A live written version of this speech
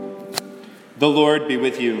The Lord be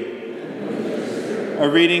with you. A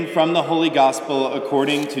reading from the Holy Gospel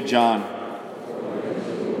according to John.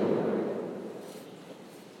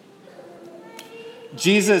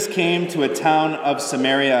 Jesus came to a town of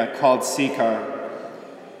Samaria called Sychar,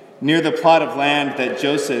 near the plot of land that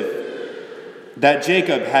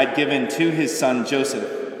Jacob had given to his son Joseph.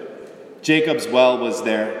 Jacob's well was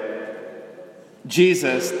there.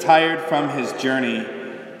 Jesus, tired from his journey,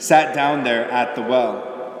 sat down there at the well.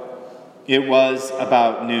 It was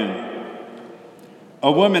about noon.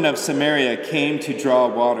 A woman of Samaria came to draw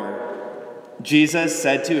water. Jesus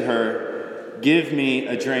said to her, "Give me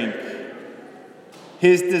a drink."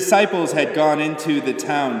 His disciples had gone into the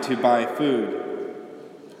town to buy food.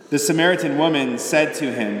 The Samaritan woman said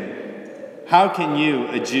to him, "How can you,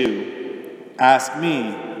 a Jew, ask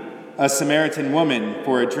me, a Samaritan woman,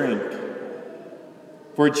 for a drink?"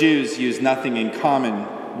 For Jews use nothing in common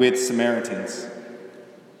with Samaritans.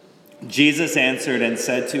 Jesus answered and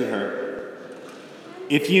said to her,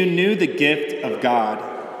 "If you knew the gift of God,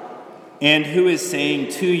 and who is saying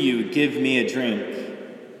to you, 'Give me a drink,'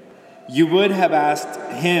 you would have asked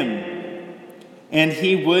him, and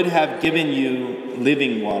he would have given you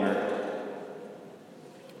living water."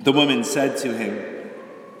 The woman said to him,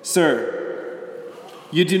 "Sir,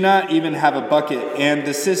 you do not even have a bucket, and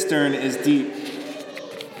the cistern is deep.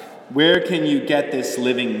 Where can you get this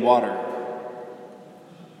living water?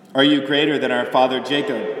 Are you greater than our father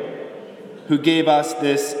Jacob, who gave us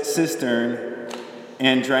this cistern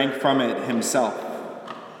and drank from it himself,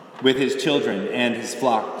 with his children and his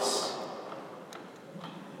flocks?"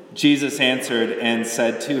 Jesus answered and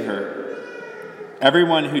said to her,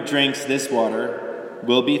 "Everyone who drinks this water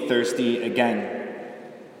will be thirsty again.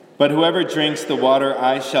 But whoever drinks the water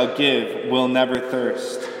I shall give will never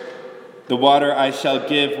thirst. The water I shall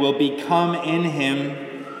give will become in him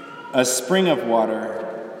a spring of water,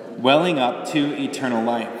 welling up to eternal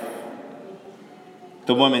life."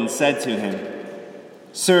 The woman said to him,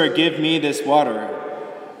 "Sir, give me this water,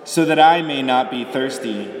 so that I may not be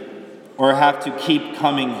thirsty, or have to keep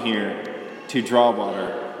coming here to draw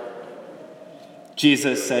water."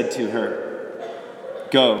 Jesus said to her,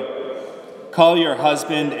 "Go, call your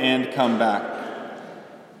husband and come back."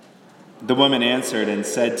 The woman answered and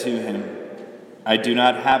said to him, "I do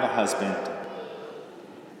not have a husband."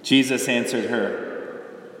 Jesus answered her,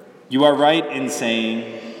 "You are right in saying,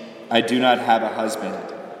 'I do not have a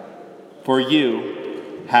husband,' for you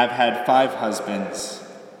have had 5 husbands,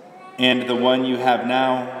 and the one you have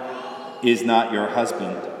now is not your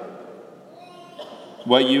husband.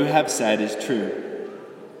 What you have said is true."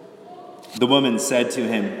 The woman said to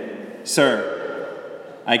him, "Sir,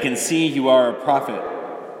 I can see you are a prophet.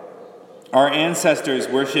 Our ancestors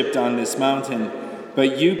worshipped on this mountain,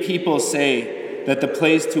 but you people say that the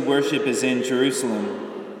place to worship is in Jerusalem."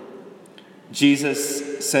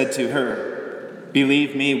 Jesus said to her,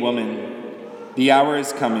 "Believe me, woman, the hour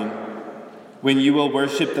is coming when you will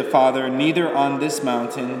worship the Father neither on this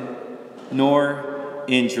mountain nor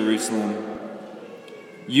in Jerusalem.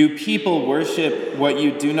 You people worship what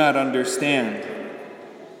you do not understand.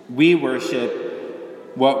 We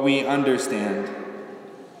worship what we understand,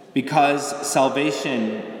 because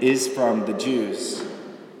salvation is from the Jews.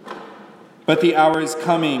 But the hour is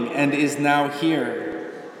coming and is now here,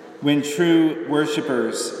 when true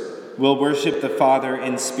worshipers will worship the Father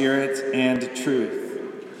in spirit and truth.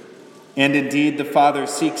 And indeed, the Father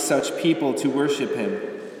seeks such people to worship him.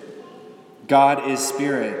 God is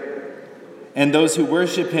spirit, and those who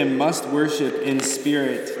worship him must worship in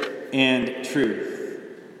spirit and truth."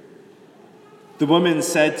 The woman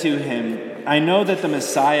said to him, "I know that the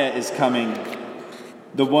Messiah is coming,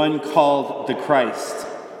 the one called the Christ.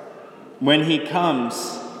 When he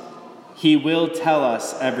comes, he will tell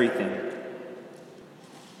us everything."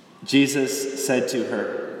 Jesus said to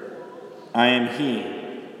her, "I am he,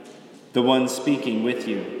 the one speaking with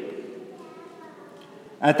you."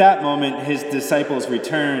 At that moment, his disciples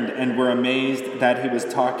returned and were amazed that he was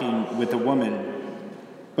talking with a woman.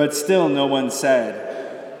 But still no one said,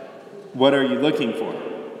 "What are you looking for?"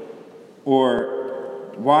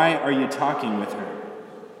 or "Why are you talking with her?"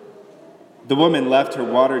 The woman left her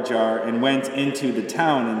water jar and went into the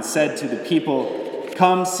town and said to the people,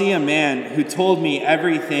 "Come see a man who told me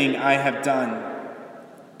everything I have done.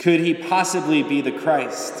 Could he possibly be the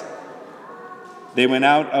Christ?" They went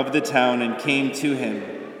out of the town and came to him.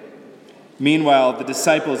 Meanwhile, the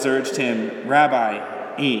disciples urged him, "Rabbi,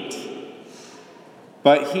 eat."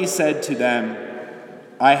 But he said to them,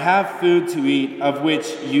 "I have food to eat of which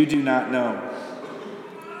you do not know."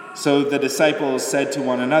 So the disciples said to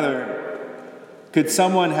one another, "Could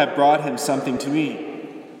someone have brought him something to eat?"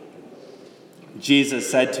 Jesus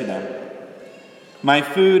said to them, My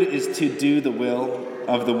food is to do the will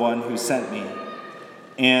of the one who sent me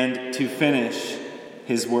and to finish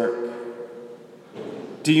his work.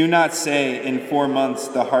 Do you not say, in 4 months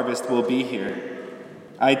the harvest will be here?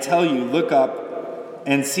 I tell you, look up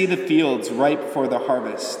and see the fields ripe for the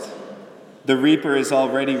harvest. The reaper is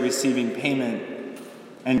already receiving payment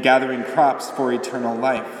and gathering crops for eternal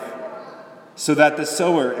life, so that the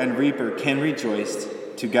sower and reaper can rejoice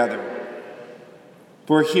together.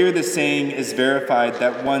 For here the saying is verified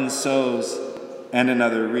that one sows and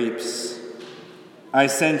another reaps. I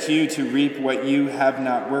sent you to reap what you have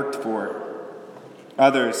not worked for.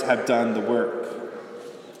 Others have done the work,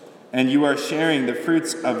 and you are sharing the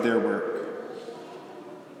fruits of their work.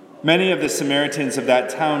 Many of the Samaritans of that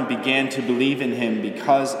town began to believe in him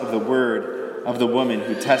because of the word of the woman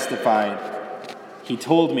who testified, "He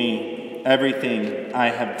told me everything I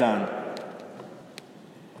have done."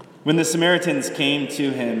 When the Samaritans came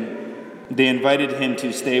to him, they invited him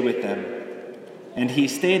to stay with them, and he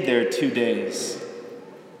stayed there 2 days.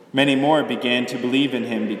 Many more began to believe in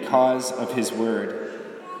him because of his word,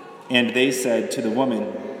 and they said to the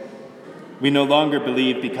woman, "We no longer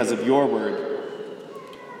believe because of your word,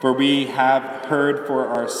 for we have heard for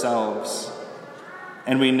ourselves,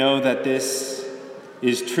 and we know that this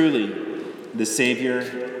is truly the Savior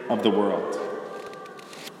of the world."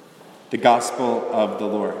 The Gospel of the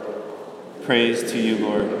Lord. Praise to you,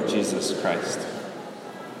 Lord Jesus Christ.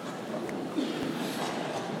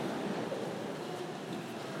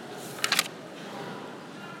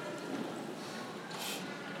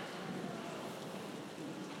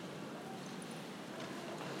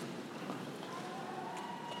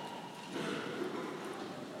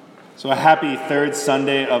 So a happy third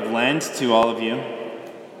Sunday of Lent to all of you,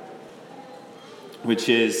 which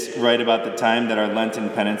is right about the time that our Lenten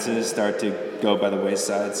penances start to go by the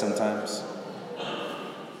wayside sometimes.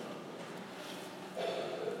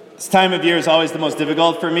 This time of year is always the most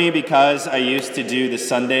difficult for me because I used to do the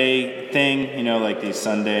Sunday thing, like the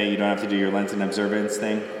Sunday, you don't have to do your Lenten observance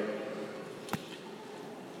thing.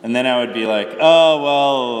 And then I would be like, oh,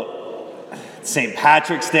 well, it's St.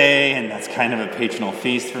 Patrick's Day, and that's kind of a patronal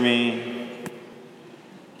feast for me.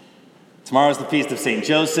 Tomorrow's the feast of St.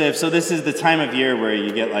 Joseph, so this is the time of year where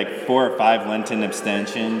you get like 4 or 5 Lenten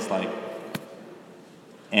abstentions,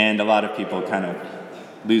 and a lot of people kind of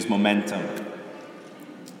lose momentum.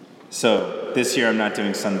 So this year I'm not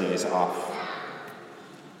doing Sundays off.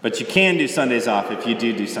 But you can do Sundays off if you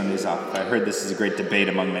do Sundays off. I heard this is a great debate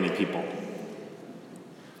among many people.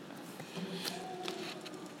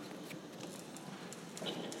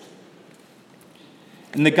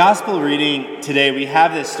 In the gospel reading today, we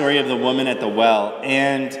have this story of the woman at the well.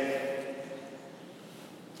 And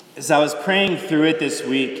as I was praying through it this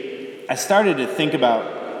week, I started to think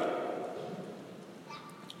about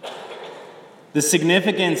the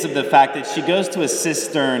significance of the fact that she goes to a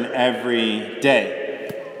cistern every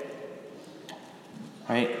day.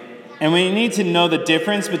 Right? And we need to know the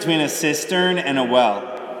difference between a cistern and a well.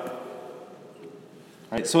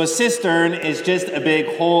 Right? So a cistern is just a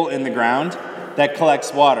big hole in the ground that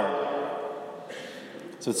collects water.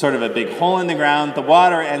 So it's sort of a big hole in the ground. The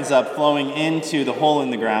water ends up flowing into the hole in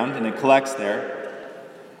the ground, and it collects there.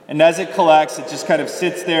 And as it collects, it just kind of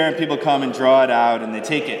sits there, and people come and draw it out, and they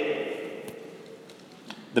take it.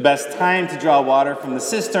 The best time to draw water from the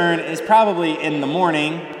cistern is probably in the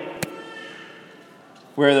morning,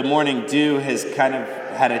 where the morning dew has kind of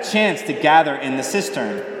had a chance to gather in the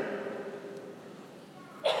cistern.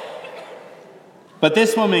 But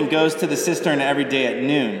this woman goes to the cistern every day at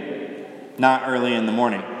noon, not early in the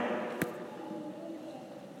morning.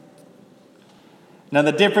 Now,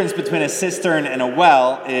 the difference between a cistern and a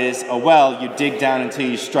well is a well, you dig down until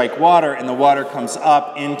you strike water, and the water comes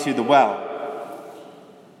up into the well.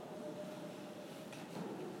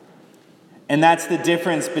 And that's the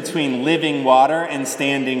difference between living water and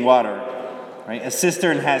standing water. Right? A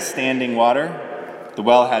cistern has standing water. The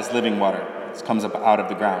well has living water. It comes up out of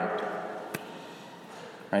the ground.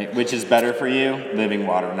 Right? Which is better for you? Living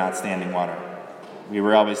water, not standing water. We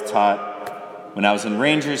were always taught when I was in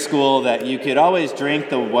ranger school that you could always drink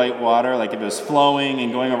the white water, like if it was flowing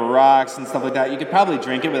and going over rocks and stuff like that, you could probably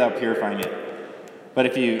drink it without purifying it. But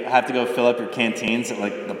if you have to go fill up your canteens at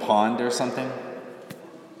like the pond or something,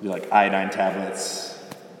 it'd be like iodine tablets.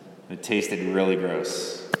 It tasted really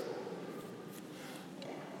gross.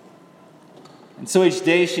 And so each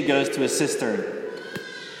day she goes to a cistern.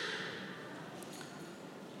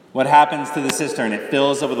 What happens to the cistern? It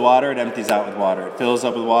fills up with water, it empties out with water. It fills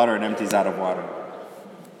up with water, it empties out of water.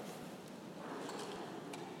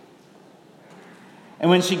 And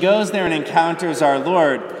when she goes there and encounters our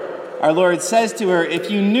Lord, our Lord says to her,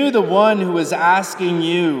 "If you knew the one who was asking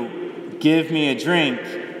you, 'Give me a drink,'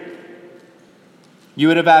 you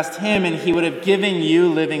would have asked him, and he would have given you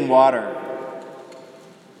living water,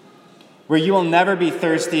 where you will never be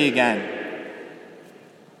thirsty again."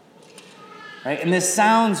 Right? And this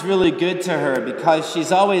sounds really good to her because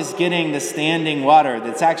she's always getting the standing water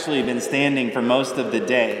that's actually been standing for most of the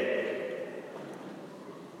day.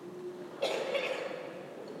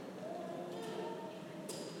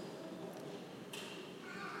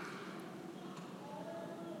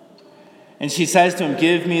 And she says to him,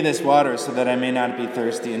 "Give me this water so that I may not be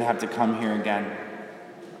thirsty and have to come here again."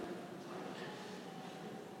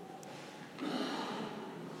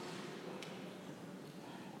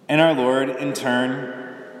 And our Lord, in turn,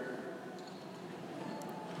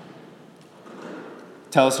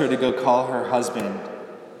 tells her to go call her husband.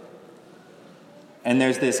 And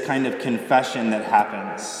there's this kind of confession that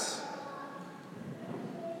happens.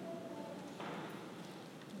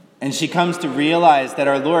 And she comes to realize that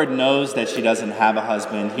our Lord knows that she doesn't have a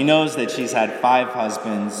husband. He knows that she's had 5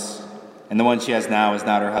 husbands, and the one she has now is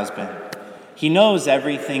not her husband. He knows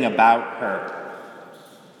everything about her.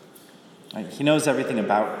 He knows everything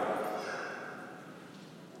about her.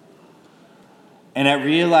 And at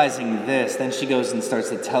realizing this, then she goes and starts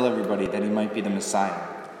to tell everybody that he might be the Messiah.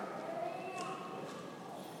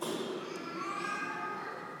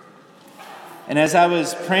 And as I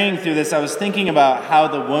was praying through this, I was thinking about how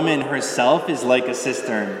the woman herself is like a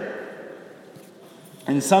cistern.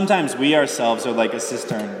 And sometimes we ourselves are like a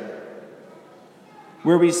cistern,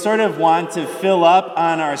 where we sort of want to fill up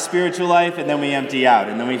on our spiritual life and then we empty out.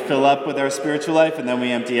 And then we fill up with our spiritual life and then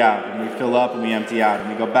we empty out. And we fill up and we empty out. And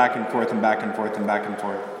we go back and forth and back and forth and back and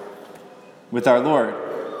forth with our Lord.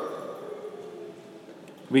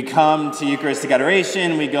 We come to Eucharistic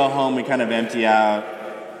adoration, we go home, we kind of empty out,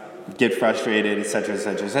 get frustrated, etc.,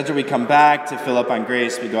 etc., etc. We come back to fill up on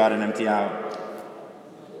grace, we go out and empty out.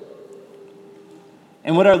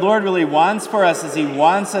 And what our Lord really wants for us is he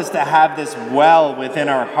wants us to have this well within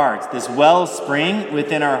our hearts, this wellspring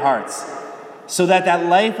within our hearts, so that that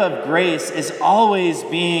life of grace is always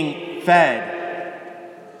being fed,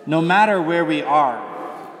 no matter where we are.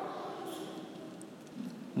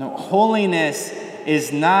 No, holiness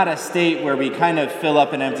is not a state where we kind of fill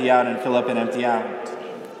up and empty out and fill up and empty out.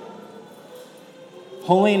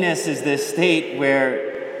 Holiness is this state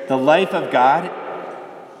where the life of God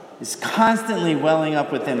is constantly welling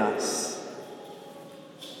up within us.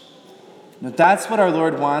 Now, that's what our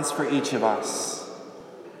Lord wants for each of us.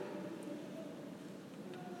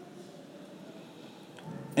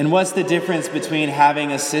 And what's the difference between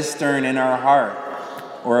having a cistern in our heart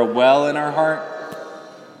or a well in our heart?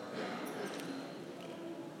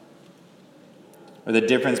 Or the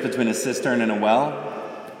difference between a cistern and a well?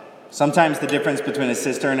 Sometimes the difference between a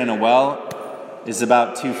cistern and a well is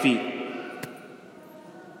about 2 feet.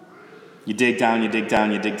 You dig down, you dig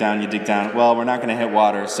down, you dig down, you dig down. Well, we're not going to hit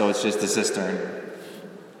water, so it's just a cistern.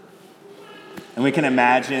 And we can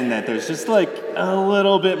imagine that there's just like a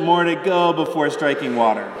little bit more to go before striking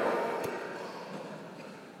water.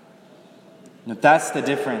 Now, that's the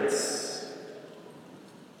difference.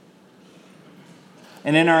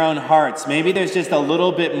 And in our own hearts, maybe there's just a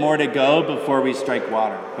little bit more to go before we strike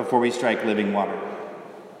water, before we strike living water.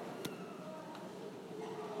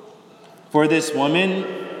 For this woman,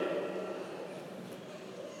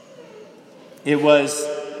 it was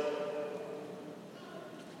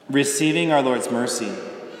receiving our Lord's mercy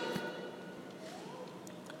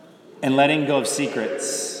and letting go of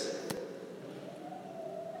secrets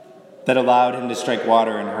that allowed him to strike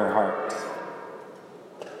water in her heart.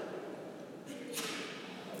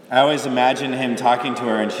 I always imagine him talking to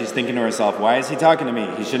her and she's thinking to herself, why is he talking to me?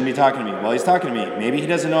 He shouldn't be talking to me. Well, he's talking to me. Maybe he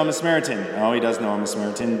doesn't know I'm a Samaritan. Oh, he does know I'm a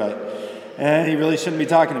Samaritan, but he really shouldn't be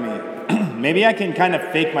talking to me. Maybe I can kind of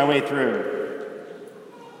fake my way through.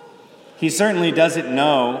 He certainly doesn't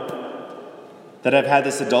know that I've had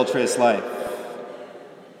this adulterous life.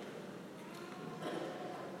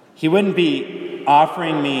 He wouldn't be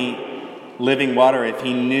offering me living water if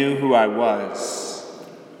he knew who I was.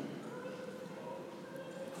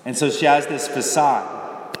 And so she has this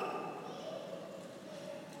facade.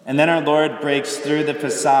 And then our Lord breaks through the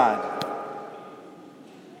facade.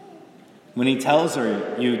 When he tells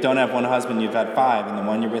her, you don't have one husband, you've had 5, and the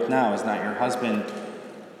one you're with now is not your husband,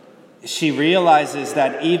 she realizes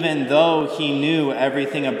that even though he knew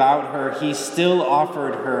everything about her, he still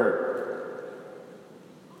offered her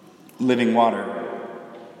living water.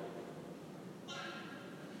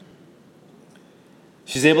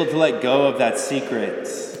 She's able to let go of that secret.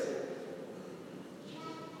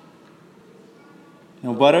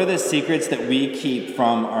 Now, what are the secrets that we keep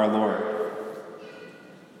from our Lord?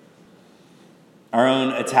 Our own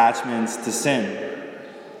attachments to sin.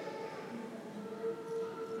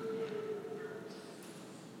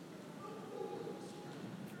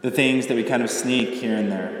 The things that we kind of sneak here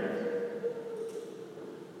and there.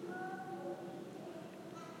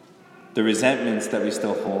 The resentments that we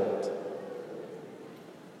still hold.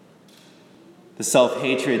 The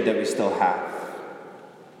self-hatred that we still have.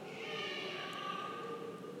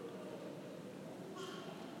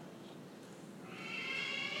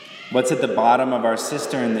 What's at the bottom of our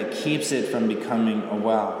cistern that keeps it from becoming a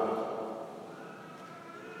well?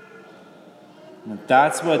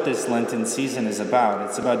 That's what this Lenten season is about.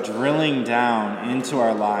 It's about drilling down into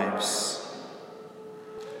our lives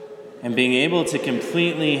and being able to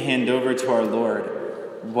completely hand over to our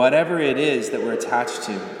Lord whatever it is that we're attached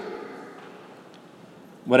to,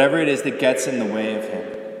 whatever it is that gets in the way of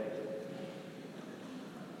Him.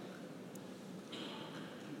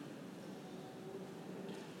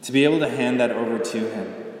 To be able to hand that over to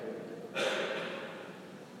Him.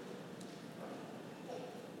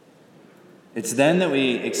 It's then that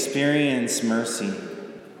we experience mercy.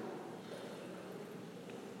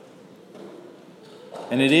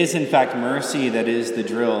 And it is, in fact, mercy that is the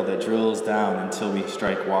drill that drills down until we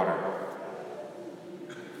strike water.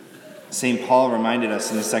 St. Paul reminded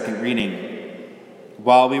us in the second reading,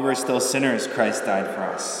 while we were still sinners, Christ died for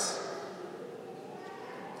us.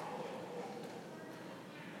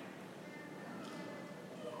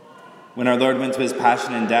 When our Lord went to His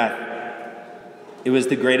passion and death, it was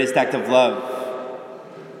the greatest act of love.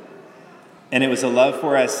 And it was a love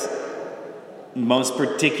for us most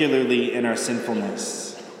particularly in our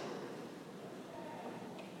sinfulness.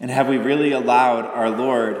 And have we really allowed our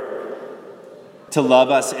Lord to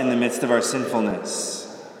love us in the midst of our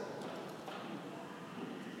sinfulness?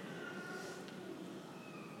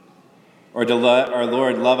 Or to let our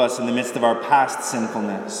Lord love us in the midst of our past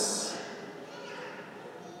sinfulness?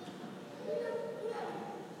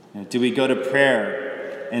 Do we go to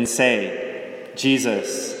prayer and say,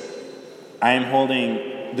 Jesus, I am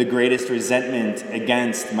holding the greatest resentment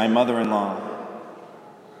against my mother-in-law,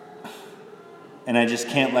 and I just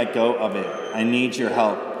can't let go of it. I need your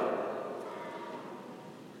help.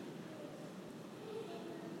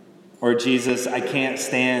 Or Jesus, I can't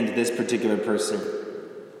stand this particular person.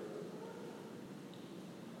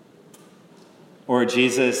 Or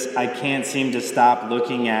Jesus, I can't seem to stop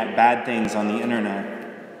looking at bad things on the internet.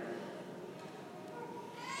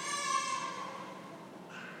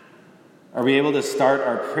 Are we able to start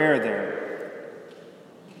our prayer there?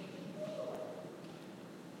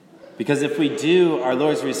 Because if we do, our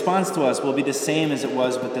Lord's response to us will be the same as it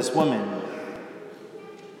was with this woman.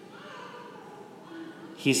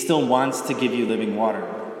 He still wants to give you living water.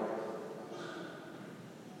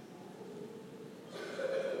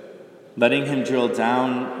 Letting Him drill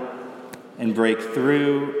down and break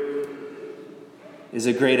through is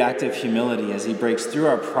a great act of humility as He breaks through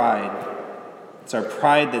our pride. It's our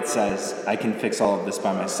pride that says, I can fix all of this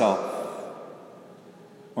by myself.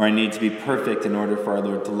 Or I need to be perfect in order for our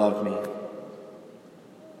Lord to love me.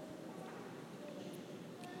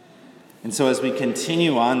 And so as we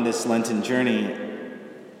continue on this Lenten journey,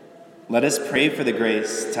 let us pray for the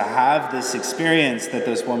grace to have this experience that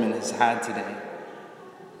this woman has had today.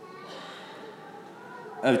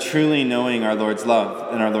 Of truly knowing our Lord's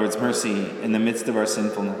love and our Lord's mercy in the midst of our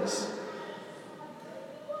sinfulness.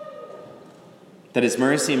 That His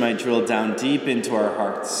mercy might drill down deep into our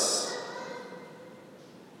hearts,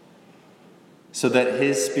 so that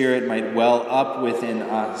His Spirit might well up within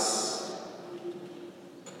us,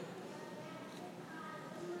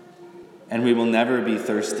 and we will never be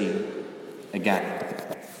thirsty again.